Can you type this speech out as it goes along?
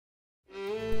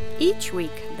Each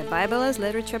week, the Bible as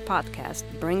Literature podcast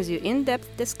brings you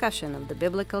in-depth discussion of the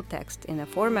biblical text in a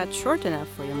format short enough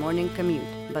for your morning commute,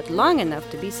 but long enough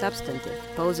to be substantive,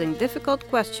 posing difficult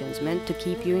questions meant to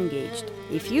keep you engaged.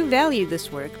 If you value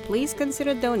this work, please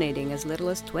consider donating as little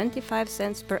as 25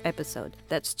 cents per episode.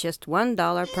 That's just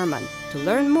 $1 per month. To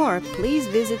learn more, please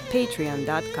visit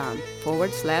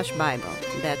patreon.com/Bible.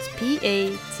 That's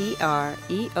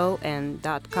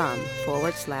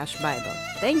patreon.com/Bible.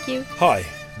 Thank you. Hi.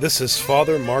 This is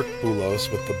Father Mark Boulos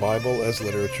with the Bible as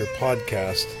Literature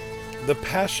podcast. The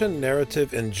passion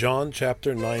narrative in John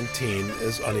chapter 19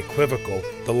 is unequivocal.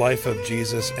 The life of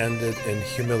Jesus ended in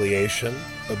humiliation,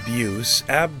 abuse,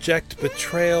 abject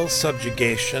betrayal,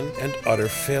 subjugation, and utter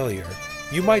failure.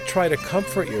 You might try to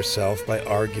comfort yourself by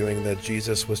arguing that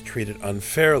Jesus was treated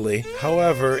unfairly.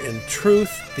 However, in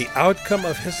truth, the outcome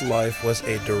of his life was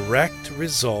a direct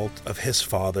result of his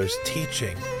Father's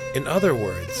teaching. In other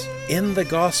words, in the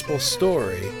gospel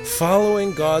story,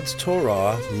 following God's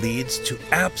Torah leads to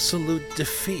absolute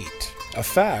defeat. A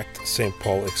fact, St.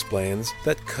 Paul explains,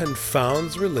 that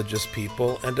confounds religious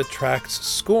people and attracts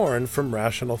scorn from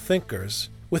rational thinkers.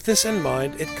 With this in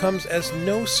mind, it comes as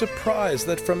no surprise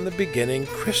that from the beginning,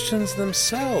 Christians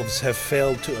themselves have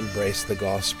failed to embrace the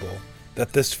gospel.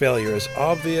 That this failure is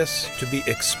obvious, to be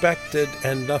expected,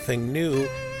 and nothing new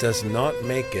does not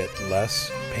make it less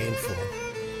painful.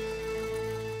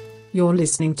 You're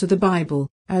listening to the Bible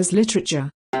as Literature.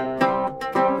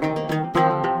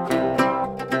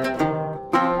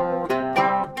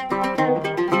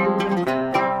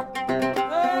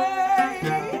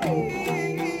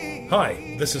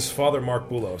 Hi, this is Father Mark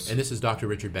Boulos. And this is Dr.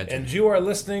 Richard Benton. And you are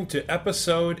listening to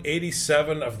episode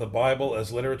 87 of the Bible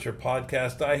as Literature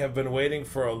podcast. I have been waiting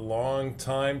for a long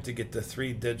time to get to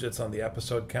 3 digits on the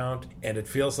episode count, and it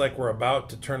feels like we're about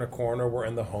to turn a corner. We're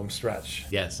in the home stretch.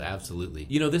 Yes, absolutely.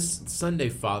 You know, this Sunday,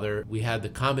 Father, we had the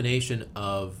combination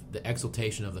of the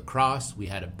exaltation of the cross. We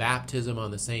had a baptism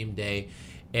on the same day.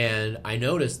 And I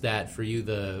noticed that for you,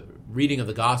 the reading of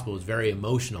the gospel was very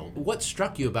emotional. What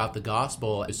struck you about the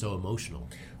gospel is so emotional?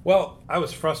 Well, I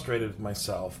was frustrated with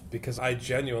myself because I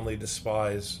genuinely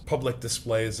despise public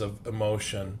displays of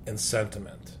emotion and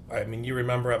sentiment. I mean, you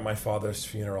remember at my father's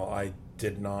funeral, I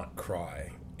did not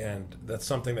cry. And that's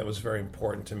something that was very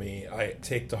important to me. I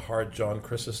take to heart John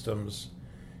Chrysostom's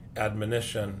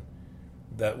admonition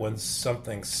that when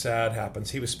something sad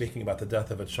happens, he was speaking about the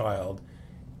death of a child,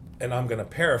 and I'm going to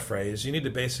paraphrase, you need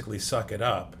to basically suck it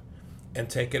up and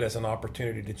take it as an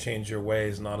opportunity to change your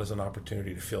ways, not as an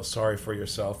opportunity to feel sorry for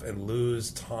yourself and lose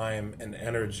time and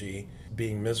energy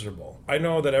being miserable. I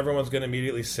know that everyone's going to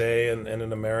immediately say in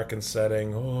an American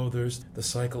setting, oh, there's the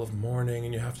cycle of mourning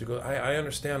and you have to go. I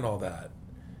understand all that.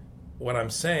 What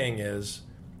I'm saying is,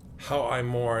 how I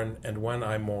mourn and when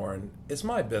I mourn is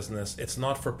my business. It's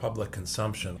not for public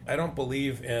consumption. I don't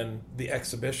believe in the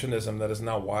exhibitionism that is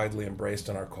now widely embraced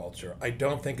in our culture. I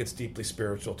don't think it's deeply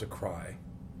spiritual to cry.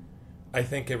 I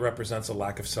think it represents a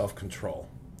lack of self-control,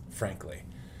 frankly.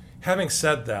 Having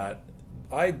said that,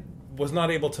 I was not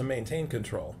able to maintain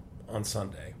control on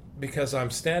Sunday because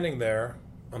I'm standing there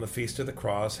on the Feast of the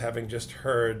Cross, having just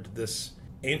heard this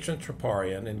ancient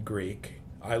troparion in Greek.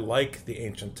 I like the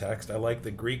ancient text. I like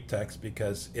the Greek text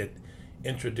because it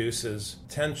introduces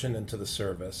tension into the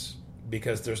service,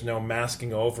 because there's no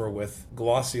masking over with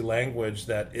glossy language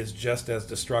that is just as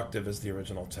destructive as the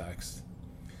original text.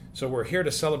 So we're here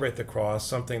to celebrate the cross,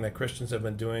 something that Christians have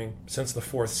been doing since the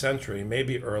 4th century,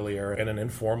 maybe earlier, in an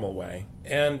informal way.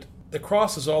 And the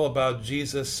cross is all about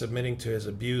Jesus submitting to his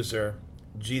abuser,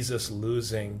 Jesus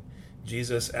losing,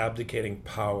 Jesus abdicating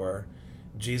power,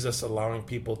 Jesus allowing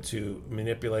people to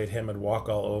manipulate him and walk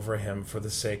all over him for the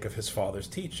sake of his Father's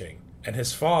teaching. And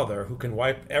his Father, who can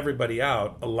wipe everybody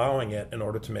out, allowing it in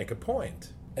order to make a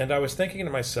point. And I was thinking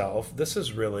to myself, this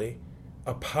is really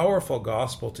a powerful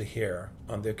gospel to hear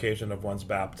on the occasion of one's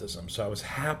baptism. So I was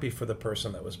happy for the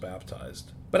person that was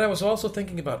baptized. But I was also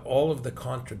thinking about all of the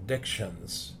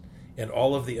contradictions and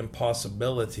all of the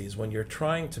impossibilities when you're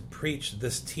trying to preach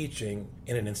this teaching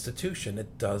in an institution.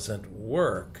 It doesn't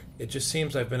work. It just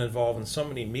seems I've been involved in so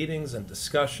many meetings and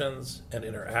discussions and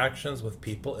interactions with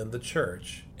people in the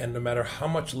church. And no matter how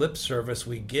much lip service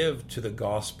we give to the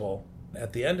gospel,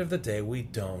 at the end of the day, we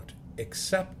don't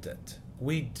accept it.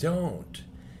 We don't.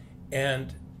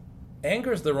 And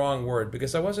anger is the wrong word,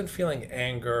 because I wasn't feeling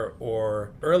anger,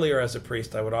 or earlier as a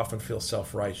priest, I would often feel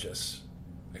self-righteous.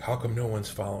 Like, how come no one's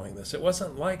following this? It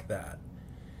wasn't like that.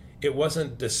 It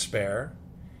wasn't despair.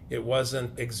 It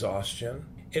wasn't exhaustion.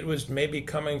 It was maybe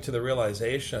coming to the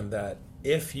realization that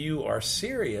if you are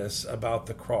serious about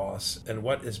the cross and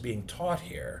what is being taught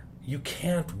here, you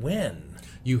can't win.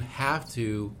 You have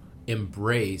to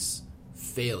embrace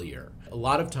failure. A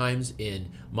lot of times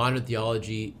in modern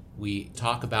theology, we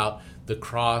talk about the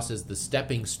cross as the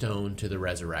stepping stone to the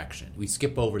resurrection. We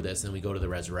skip over this and we go to the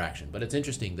resurrection. But it's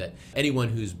interesting that anyone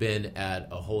who's been at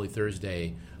a Holy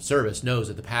Thursday service knows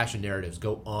that the passion narratives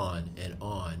go on and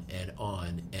on and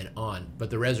on and on. But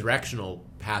the resurrectional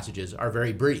passages are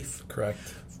very brief. Correct.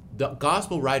 The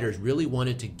gospel writers really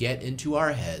wanted to get into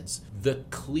our heads the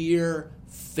clear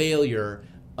failure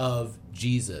of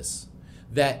Jesus,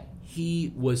 that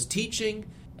he was teaching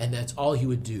and that's all he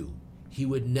would do. He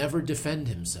would never defend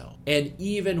himself. And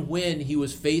even when he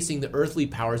was facing the earthly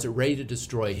powers that were ready to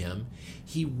destroy him,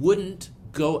 he wouldn't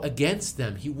go against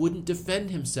them. He wouldn't defend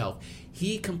himself.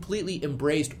 He completely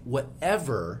embraced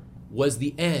whatever was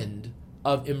the end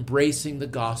of embracing the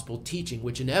gospel teaching,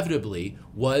 which inevitably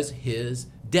was his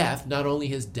death, not only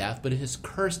his death, but his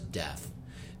cursed death.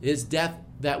 His death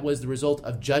that was the result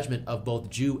of judgment of both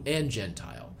Jew and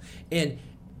Gentile. And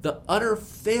the utter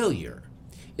failure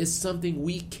is something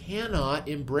we cannot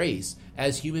embrace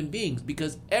as human beings,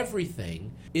 because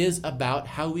everything is about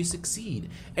how we succeed.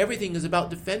 Everything is about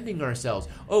defending ourselves.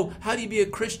 Oh, how do you be a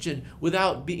Christian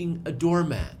without being a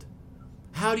doormat?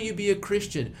 How do you be a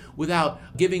Christian without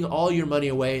giving all your money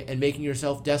away and making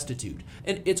yourself destitute?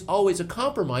 And it's always a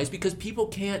compromise because people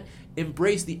can't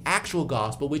embrace the actual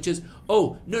gospel, which is,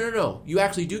 oh, no, you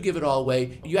actually do give it all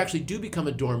away. You actually do become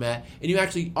a doormat, and you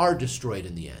actually are destroyed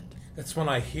in the end. That's when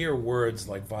I hear words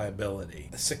like viability,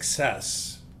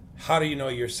 success. How do you know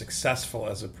you're successful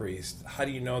as a priest? How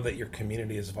do you know that your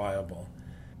community is viable?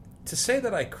 To say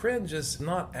that I cringe is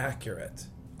not accurate.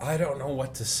 I don't know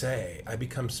what to say. I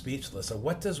become speechless.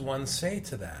 What does one say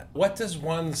to that? What does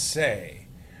one say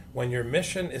when your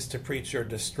mission is to preach your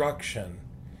destruction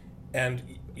and,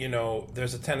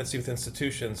 there's a tendency with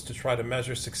institutions to try to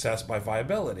measure success by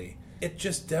viability? It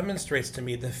just demonstrates to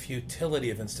me the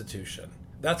futility of institution.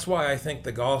 That's why I think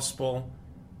the gospel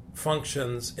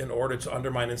functions in order to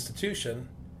undermine institution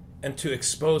and to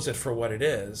expose it for what it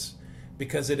is,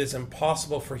 because it is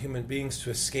impossible for human beings to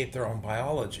escape their own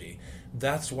biology.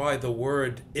 That's why the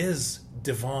word is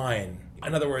divine.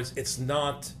 In other words, it's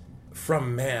not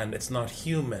from man, it's not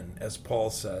human, as Paul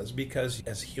says, because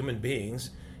as human beings,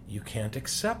 you can't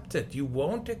accept it. You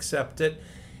won't accept it.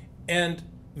 And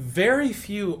very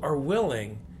few are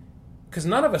willing, because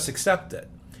none of us accept it,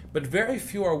 but very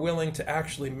few are willing to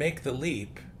actually make the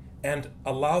leap and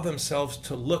allow themselves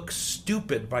to look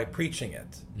stupid by preaching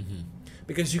it. Mm-hmm.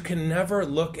 Because you can never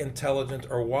look intelligent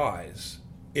or wise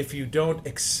if you don't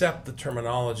accept the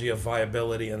terminology of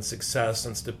viability and success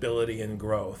and stability and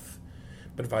growth.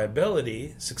 But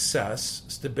viability, success,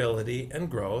 stability, and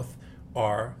growth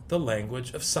are the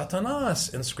language of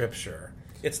Satanas in Scripture.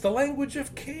 It's the language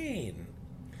of Cain.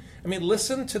 I mean,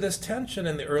 listen to this tension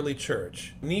in the early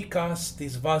church. Nikos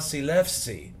tis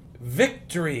Vasilevsi,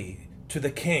 victory to the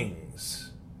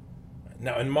kings.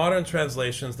 Now, in modern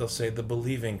translations, they'll say the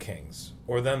believing kings,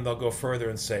 or then they'll go further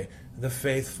and say the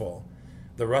faithful.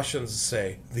 The Russians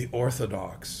say the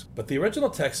Orthodox. But the original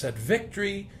text said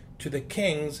victory to the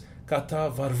kings,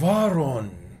 kata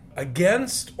varvaron,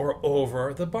 against or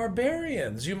over the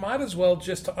barbarians. You might as well,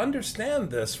 just to understand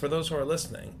this, for those who are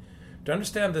listening, to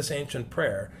understand this ancient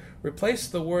prayer, replace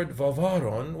the word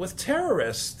vavaron with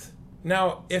terrorist.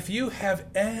 Now, if you have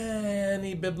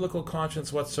any biblical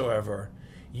conscience whatsoever,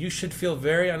 you should feel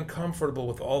very uncomfortable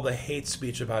with all the hate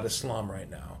speech about Islam right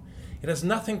now. It has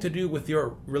nothing to do with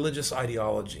your religious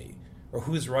ideology or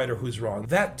who's right or who's wrong.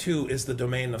 That too is the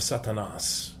domain of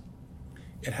Satanas.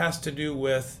 It has to do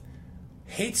with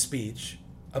hate speech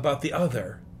about the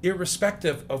other,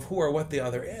 irrespective of who or what the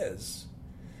other is.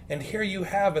 And here you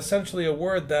have essentially a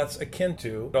word that's akin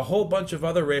to a whole bunch of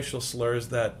other racial slurs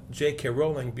that J.K.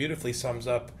 Rowling beautifully sums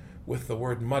up with the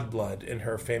word mudblood in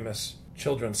her famous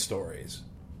children's stories.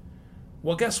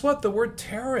 Well, guess what? The word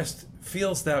terrorist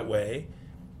feels that way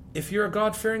if you're a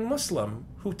God-fearing Muslim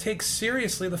who takes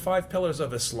seriously the 5 pillars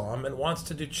of Islam and wants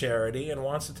to do charity and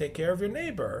wants to take care of your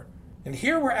neighbor. And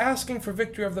here we're asking for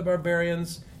victory of the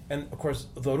barbarians, and of course,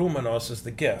 Dorumanos is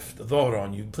the gift.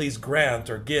 Doron, you please grant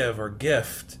or give or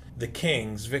gift the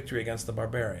kings victory against the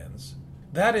barbarians.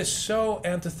 That is so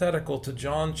antithetical to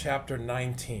John chapter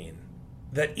 19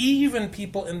 that even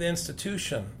people in the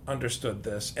institution understood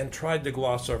this and tried to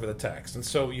gloss over the text. And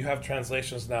so you have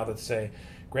translations now that say,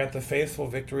 grant the faithful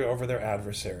victory over their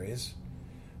adversaries,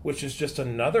 which is just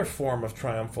another form of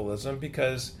triumphalism,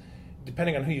 because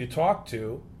depending on who you talk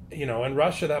to, in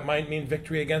Russia that might mean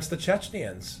victory against the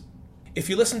Chechens. If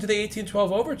you listen to the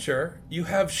 1812 overture, you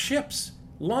have ships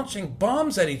launching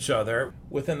bombs at each other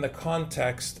within the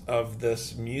context of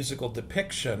this musical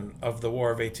depiction of the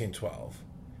War of 1812.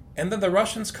 And then the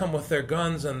Russians come with their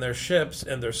guns and their ships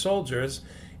and their soldiers,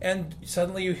 and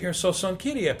suddenly you hear Soson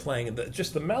Kyrie playing,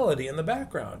 just the melody in the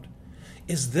background.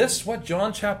 Is this what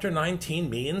John chapter 19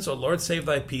 means? O Lord, save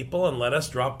thy people and let us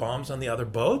drop bombs on the other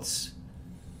boats?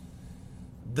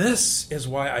 This is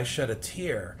why I shed a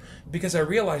tear, because I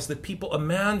realize that people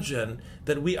imagine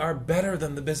that we are better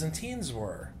than the Byzantines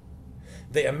were.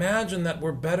 They imagine that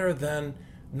we're better than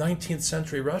 19th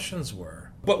century Russians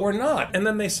were. But we're not. And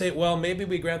then they say, well, maybe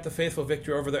we grant the faithful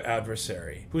victory over their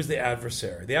adversary. Who's the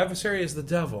adversary? The adversary is the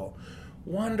devil.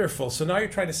 Wonderful. So now you're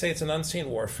trying to say it's an unseen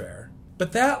warfare.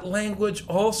 But that language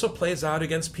also plays out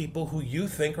against people who you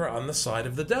think are on the side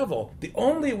of the devil. The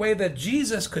only way that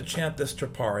Jesus could chant this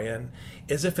troparion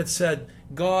is if it said,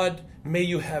 God, may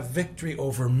you have victory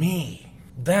over me.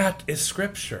 That is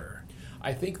Scripture.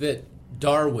 I think that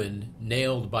Darwin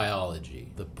nailed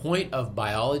biology. The point of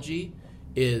biology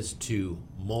is to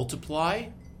multiply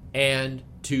and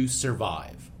to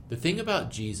survive. The thing about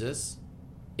Jesus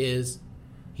is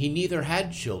he neither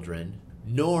had children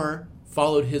nor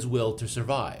followed his will to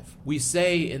survive. We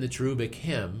say in the cherubic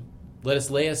hymn, let us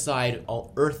lay aside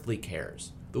all earthly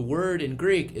cares. The word in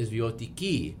Greek is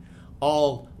biotiki,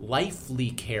 all lifely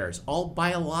cares, all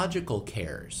biological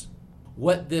cares.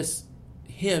 What this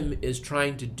hymn is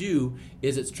trying to do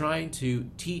is it's trying to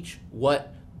teach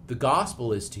what the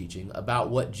gospel is teaching about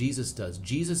what Jesus does.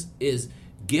 Jesus is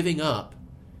giving up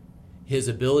his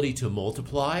ability to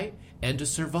multiply and to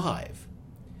survive.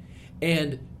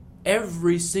 And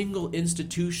every single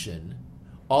institution,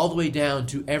 all the way down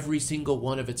to every single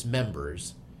one of its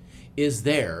members, is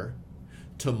there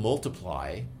to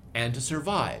multiply and to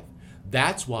survive.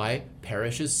 That's why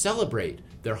parishes celebrate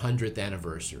their 100th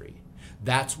anniversary.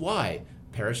 That's why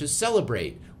parishes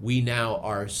celebrate. We now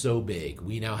are so big.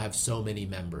 We now have so many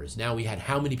members. Now we had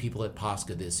how many people at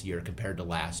Pascha this year compared to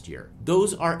last year?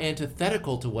 Those are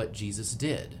antithetical to what Jesus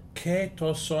did. Ke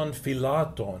to son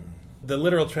philaton. The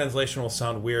literal translation will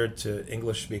sound weird to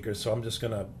English speakers, so I'm just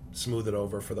going to smooth it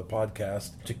over for the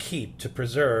podcast. To keep, to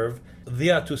preserve,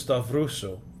 dia tu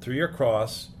stavrousu, through your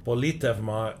cross,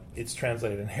 politevma, it's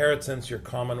translated inheritance, your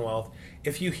commonwealth.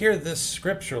 If you hear this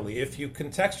scripturally, if you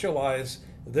contextualize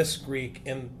this Greek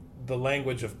in the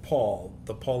language of Paul,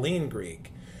 the Pauline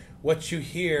Greek, what you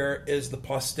hear is the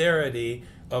posterity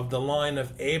of the line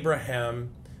of Abraham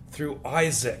through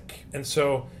Isaac. And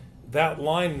so that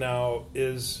line now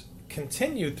is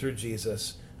continued through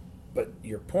Jesus. But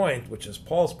your point, which is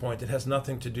Paul's point, it has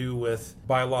nothing to do with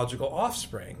biological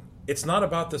offspring. It's not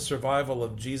about the survival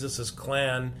of Jesus'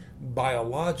 clan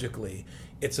biologically.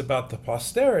 It's about the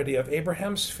posterity of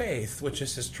Abraham's faith, which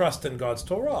is his trust in God's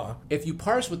Torah. If you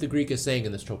parse what the Greek is saying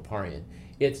in this troparion,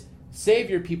 it's save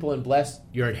your people and bless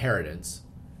your inheritance.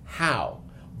 How?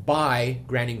 By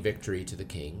granting victory to the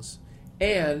kings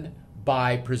and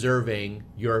by preserving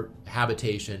your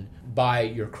habitation by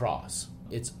your cross.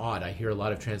 It's odd. I hear a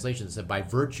lot of translations that by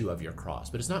virtue of your cross,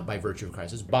 but it's not by virtue of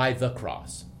Christ. It's by the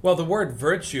cross. Well, the word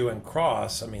virtue and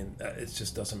cross, I mean, it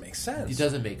just doesn't make sense. It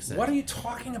doesn't make sense. What are you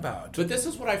talking about? But this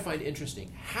is what I find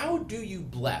interesting. How do you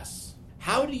bless?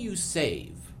 How do you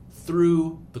save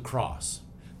through the cross?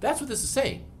 That's what this is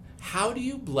saying. How do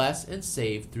you bless and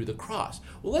save through the cross?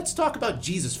 Well, let's talk about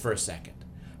Jesus for a second.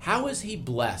 How is he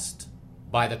blessed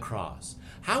by the cross?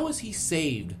 How is he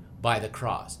saved by the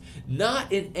cross?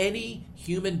 Not in any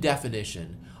human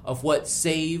definition of what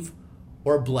save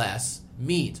or bless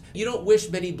means. You don't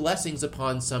wish many blessings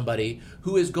upon somebody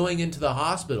who is going into the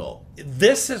hospital.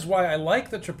 This is why I like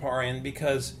the troparion,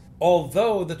 because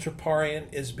although the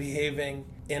troparion is behaving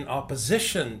in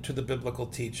opposition to the biblical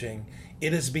teaching,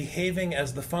 it is behaving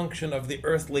as the function of the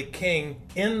earthly king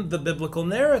in the biblical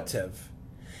narrative.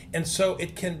 And so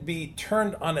it can be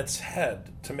turned on its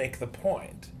head to make the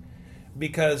point.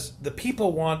 Because the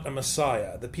people want a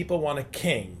Messiah, the people want a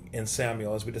king in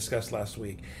Samuel, as we discussed last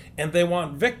week, and they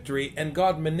want victory, and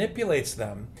God manipulates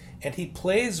them, and he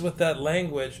plays with that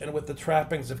language and with the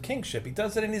trappings of kingship. He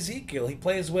does it in Ezekiel. He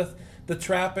plays with the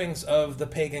trappings of the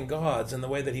pagan gods and the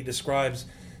way that he describes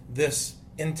this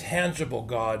intangible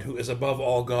God who is above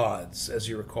all gods, as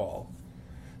you recall.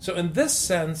 So in this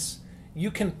sense, you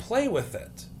can play with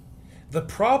it. The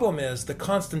problem is the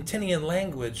Constantinian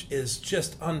language is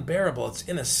just unbearable. It's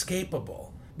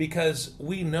inescapable because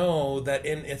we know that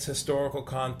in its historical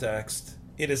context,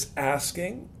 it is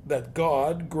asking that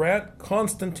God grant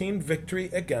Constantine victory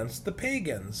against the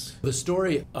pagans. The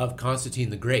story of Constantine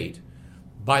the Great,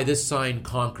 by this sign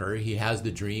conquer, he has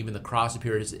the dream and the cross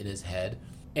appears in his head.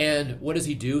 And what does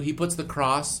he do? He puts the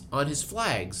cross on his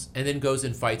flags and then goes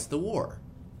and fights the war.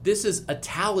 This is a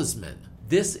talisman.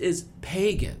 This is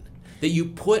pagan. that you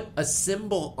put a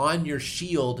symbol on your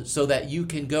shield so that you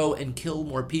can go and kill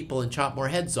more people and chop more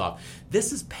heads off.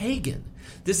 This is pagan.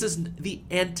 This is the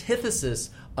antithesis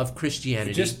of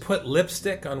Christianity. You just put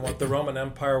lipstick on what the Roman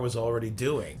Empire was already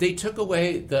doing. They took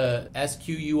away the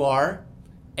SQUR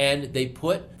and they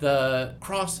put the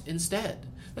cross instead.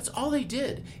 That's all they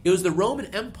did. It was the Roman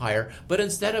Empire, but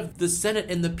instead of the Senate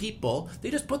and the people,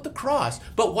 they just put the cross.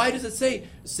 But why does it say,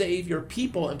 save your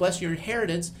people and bless your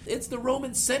inheritance? It's the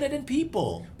Roman Senate and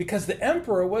people. Because the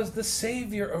emperor was the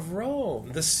savior of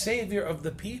Rome, the savior of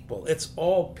the people. It's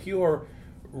all pure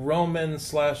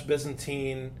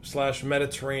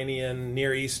Roman/Byzantine/Mediterranean,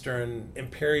 Near Eastern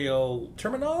imperial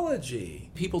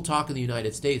terminology. People talk in the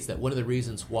United States that one of the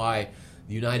reasons why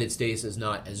the United States is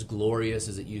not as glorious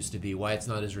as it used to be, why it's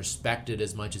not as respected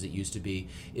as much as it used to be,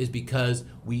 is because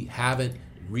we haven't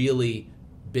really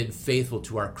been faithful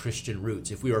to our Christian roots.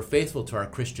 If we were faithful to our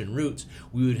Christian roots,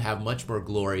 we would have much more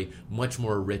glory, much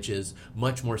more riches,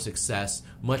 much more success,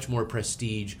 much more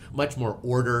prestige, much more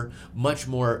order, much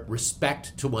more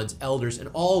respect to one's elders, and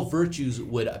all virtues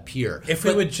would appear. If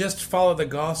we would just follow the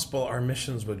gospel, our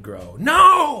missions would grow.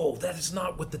 No! That is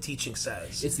not what the teaching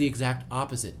says. It's the exact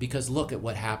opposite, because look at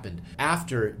what happened.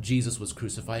 After Jesus was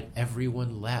crucified,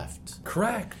 everyone left.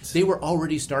 Correct. They were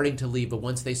already starting to leave, but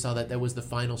once they saw that, that was the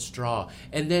final straw.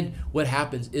 And then what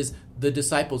happens is the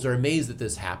disciples are amazed that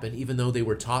this happened, even though they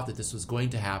were taught that this was going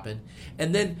to happen.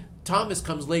 And then Thomas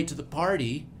comes late to the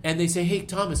party, and they say, hey,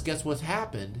 Thomas, guess what's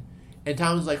happened? And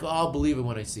Thomas is like, well, I'll believe it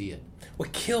when I see it.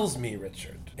 What kills me,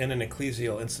 Richard, in an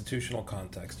ecclesial institutional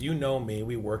context, you know me,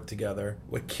 we work together.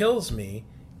 What kills me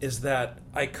is that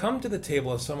I come to the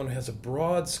table as someone who has a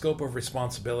broad scope of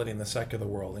responsibility in the secular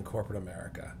world, in corporate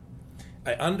America.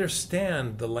 I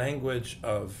understand the language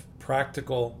of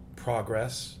practical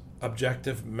progress,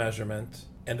 objective measurement,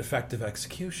 and effective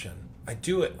execution. I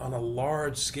do it on a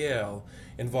large scale,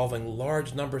 involving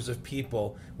large numbers of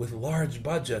people with large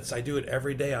budgets. I do it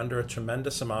every day under a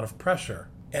tremendous amount of pressure.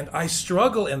 And I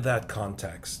struggle in that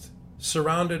context,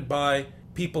 surrounded by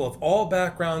people of all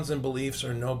backgrounds and beliefs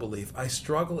or no belief. I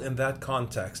struggle in that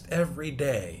context every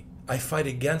day. I fight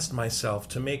against myself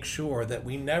to make sure that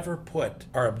we never put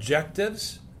our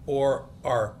objectives or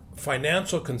our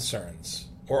financial concerns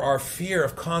or our fear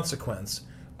of consequence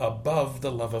above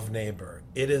the love of neighbor.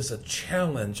 It is a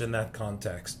challenge in that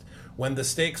context, when the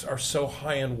stakes are so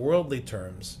high in worldly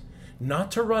terms, not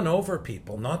to run over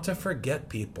people, not to forget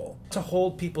people, to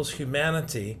hold people's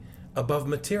humanity above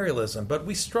materialism. But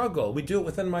we struggle. We do it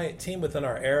within my team, within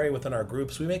our area, within our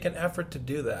groups. We make an effort to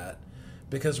do that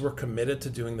because we're committed to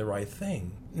doing the right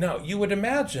thing. Now, you would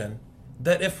imagine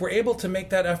that if we're able to make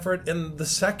that effort in the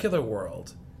secular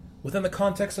world, within the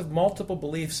context of multiple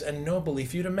beliefs and no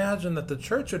belief, you'd imagine that the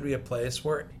church would be a place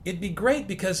where it'd be great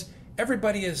because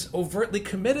everybody is overtly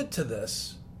committed to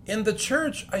this. In the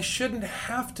church, I shouldn't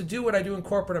have to do what I do in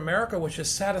corporate America, which is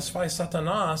satisfy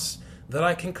Satanas, that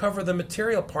I can cover the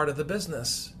material part of the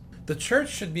business. The church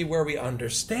should be where we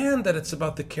understand that it's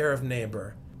about the care of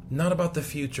neighbor, not about the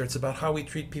future. It's about how we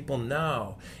treat people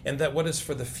now, and that what is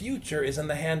for the future is in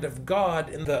the hand of God,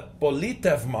 in the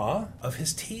politevma of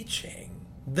his teaching.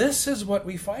 This is what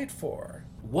we fight for.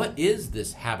 What is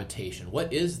this habitation?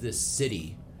 What is this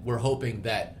city we're hoping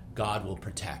that God will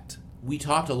protect? We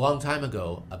talked a long time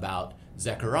ago about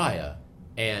Zechariah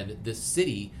and this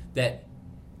city that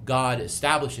God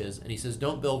establishes, and he says,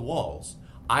 don't build walls.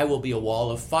 I will be a wall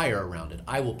of fire around it.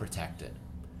 I will protect it.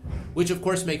 Which, of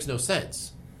course, makes no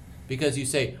sense, because you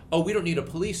say, oh, we don't need a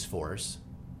police force.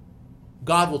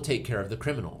 God will take care of the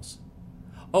criminals.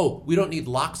 Oh, we don't need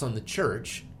locks on the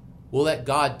church. We'll let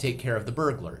God take care of the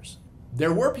burglars.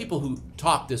 There were people who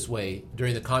talked this way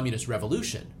during the communist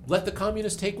revolution. Let the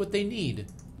communists take what they need.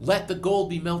 Let the gold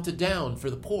be melted down for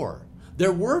the poor.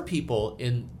 There were people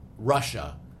in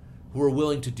Russia who were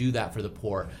willing to do that for the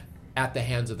poor at the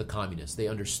hands of the communists. They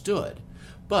understood.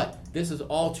 But this is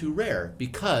all too rare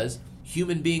because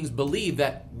human beings believe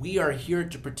that we are here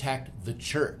to protect the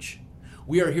church.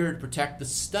 We are here to protect the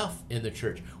stuff in the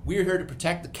church. We are here to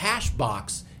protect the cash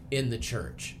box in the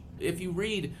church. If you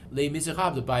read Les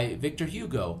Miserables by Victor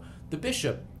Hugo, the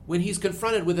bishop, when he's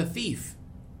confronted with a thief,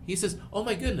 he says, oh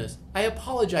my goodness, I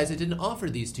apologize I didn't offer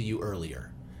these to you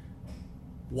earlier.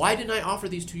 Why didn't I offer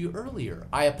these to you earlier?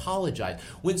 I apologize.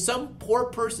 When some poor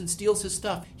person steals his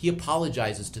stuff, he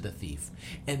apologizes to the thief.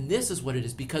 And this is what it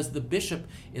is, because the bishop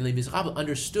in Les Miserables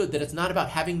understood that it's not about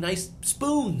having nice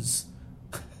spoons.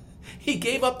 He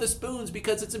gave up the spoons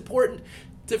because it's important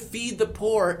to feed the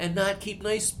poor and not keep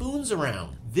nice spoons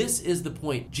around. This is the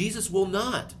point. Jesus will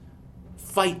not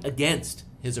fight against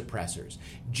his oppressors.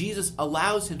 Jesus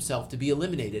allows himself to be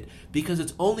eliminated because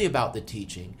it's only about the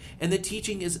teaching. And the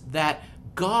teaching is that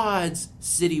God's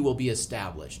city will be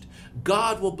established.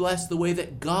 God will bless the way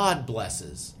that God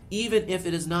blesses, even if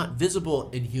it is not visible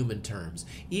in human terms,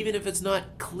 even if it's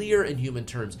not clear in human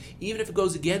terms, even if it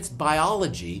goes against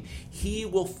biology. He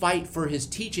will fight for his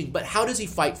teaching. But how does he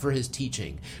fight for his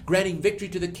teaching? Granting victory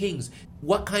to the kings.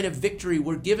 What kind of victory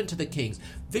were given to the kings?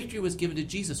 Victory was given to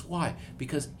Jesus. Why?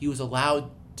 Because he was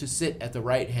allowed to sit at the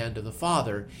right hand of the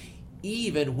Father,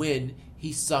 even when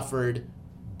he suffered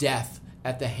death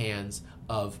at the hands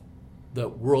of the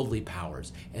worldly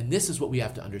powers. And this is what we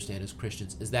have to understand as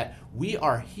Christians, is that we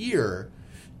are here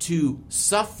to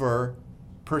suffer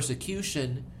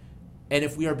persecution. And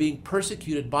if we are being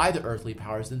persecuted by the earthly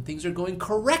powers, then things are going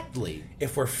correctly.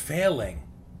 If we're failing,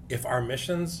 if our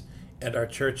missions and our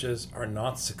churches are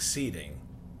not succeeding,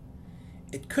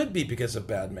 it could be because of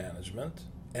bad management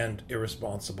and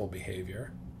irresponsible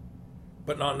behavior,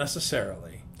 but not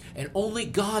necessarily. And only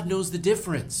God knows the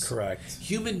difference. Correct.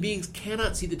 Human beings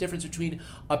cannot see the difference between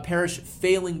a parish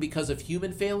failing because of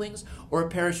human failings or a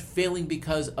parish failing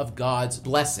because of God's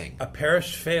blessing. A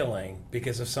parish failing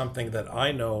because of something that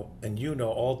I know and you know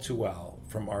all too well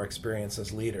from our experience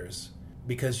as leaders,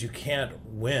 because you can't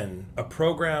win. A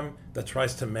program that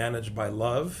tries to manage by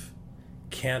love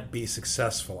can't be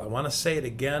successful. I want to say it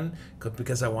again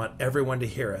because I want everyone to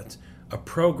hear it. A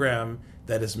program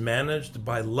that is managed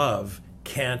by love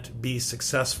can't be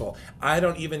successful. I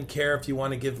don't even care if you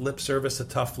want to give lip service to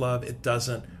tough love. It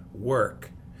doesn't work,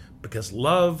 because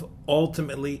love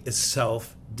ultimately is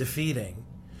self-defeating.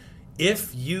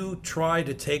 If you try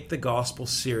to take the gospel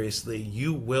seriously,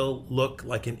 you will look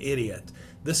like an idiot.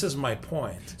 This is my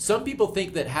point. Some people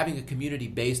think that having a community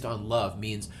based on love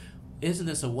means, isn't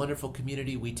this a wonderful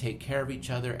community? We take care of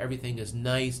each other. Everything is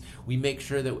nice. We make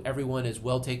sure that everyone is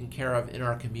well taken care of in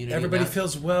our community. Everybody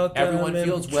feels welcome. Everyone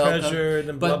feels welcome, treasured,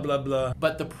 and blah, blah, blah.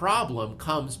 But the problem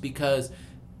comes because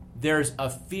there's a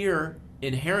fear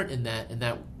inherent in that, and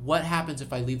that what happens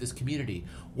if I leave this community?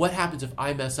 What happens if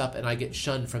I mess up and I get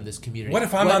shunned from this community? What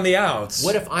if I'm on the outs?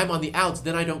 What if I'm on the outs?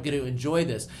 Then I don't get to enjoy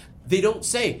this. They don't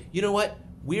say, you know what?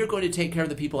 We are going to take care of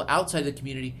the people outside the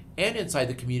community and inside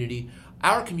the community.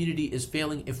 Our community is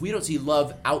failing if we don't see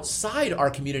love outside our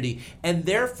community. And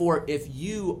therefore, if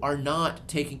you are not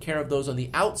taking care of those on the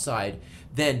outside,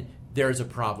 then there is a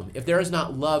problem. If there is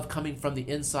not love coming from the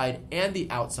inside and the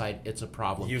outside, it's a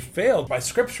problem. You failed by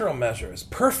scriptural measures.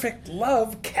 Perfect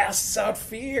love casts out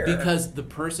fear. Because the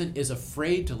person is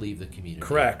afraid to leave the community.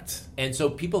 Correct. And so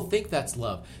people think that's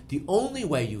love. The only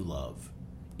way you love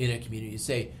in a community is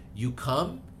say, you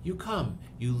come, you come.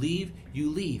 You leave, you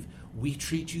leave. We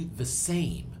treat you the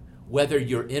same, whether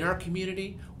you're in our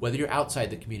community, whether you're outside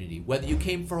the community, whether you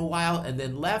came for a while and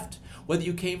then left, whether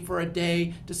you came for a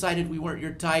day, decided we weren't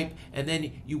your type, and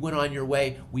then you went on your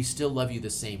way. We still love you the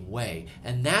same way.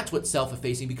 And that's what's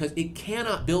self-effacing, because it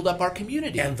cannot build up our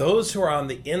community. And those who are on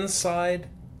the inside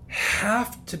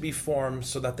have to be formed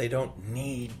so that they don't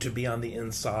need to be on the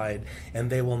inside, and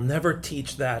they will never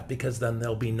teach that, because then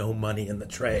there'll be no money in the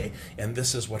tray. And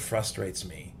this is what frustrates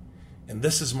me. And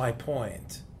this is my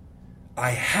point.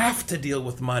 I have to deal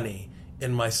with money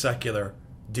in my secular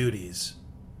duties.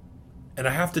 And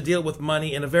I have to deal with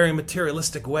money in a very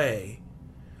materialistic way.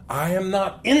 I am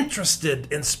not interested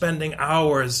in spending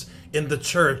hours in the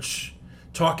church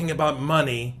talking about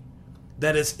money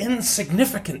that is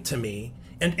insignificant to me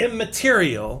and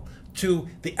immaterial to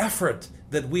the effort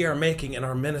that we are making in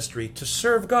our ministry to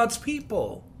serve God's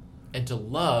people. And to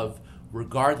love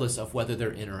regardless of whether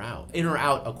they're in or out. In or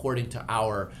out according to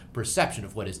our perception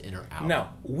of what is in or out.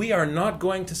 Now, we are not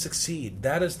going to succeed.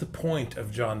 That is the point of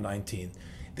John 19.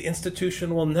 The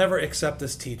institution will never accept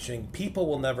this teaching. People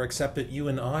will never accept it. You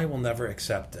and I will never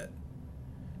accept it.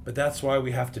 But that's why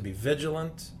we have to be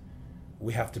vigilant.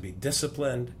 We have to be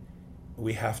disciplined.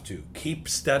 We have to keep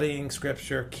studying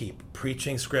Scripture, keep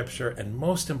preaching Scripture, and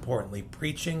most importantly,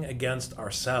 preaching against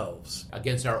ourselves.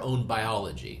 Against our own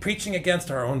biology. Preaching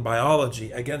against our own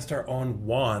biology, against our own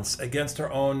wants, against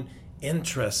our own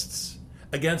interests,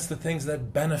 against the things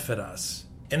that benefit us.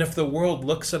 And if the world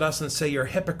looks at us and say, you're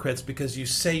hypocrites because you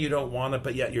say you don't want it,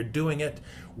 but yet you're doing it,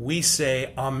 we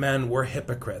say, amen, we're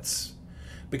hypocrites.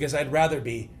 Because I'd rather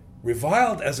be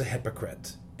reviled as a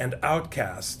hypocrite and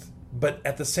outcast, but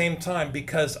at the same time,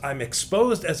 because I'm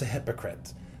exposed as a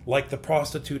hypocrite, like the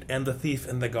prostitute and the thief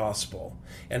in the gospel,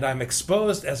 and I'm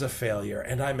exposed as a failure,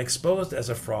 and I'm exposed as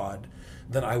a fraud,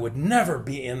 then I would never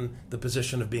be in the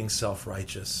position of being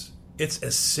self-righteous. It's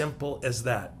as simple as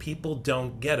that. People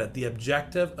don't get it. The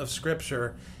objective of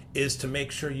Scripture is to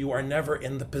make sure you are never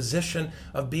in the position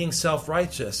of being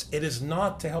self-righteous. It is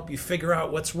not to help you figure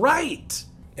out what's right.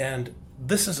 And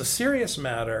this is a serious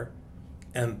matter,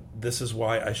 and this is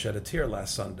why I shed a tear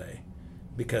last Sunday,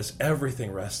 because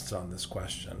everything rests on this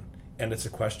question, and it's a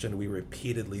question we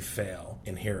repeatedly fail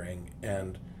in hearing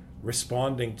and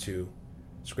responding to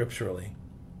scripturally.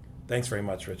 Thanks very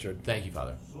much, Richard. Thank you,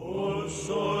 Father.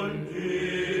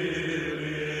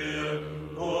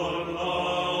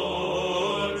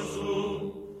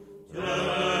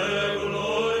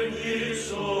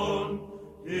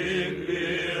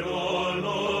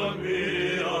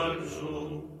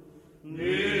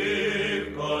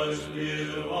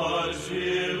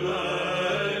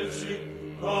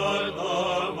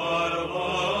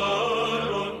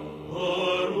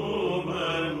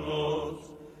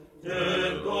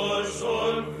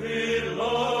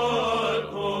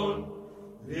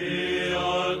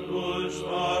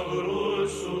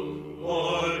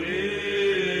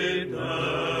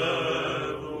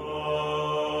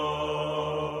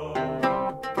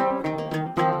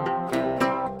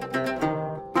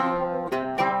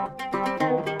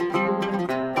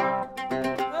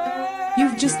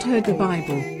 You've just heard the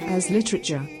Bible as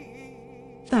Literature.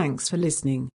 Thanks for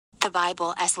listening. The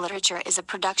Bible as Literature is a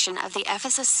production of the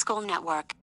Ephesus School Network.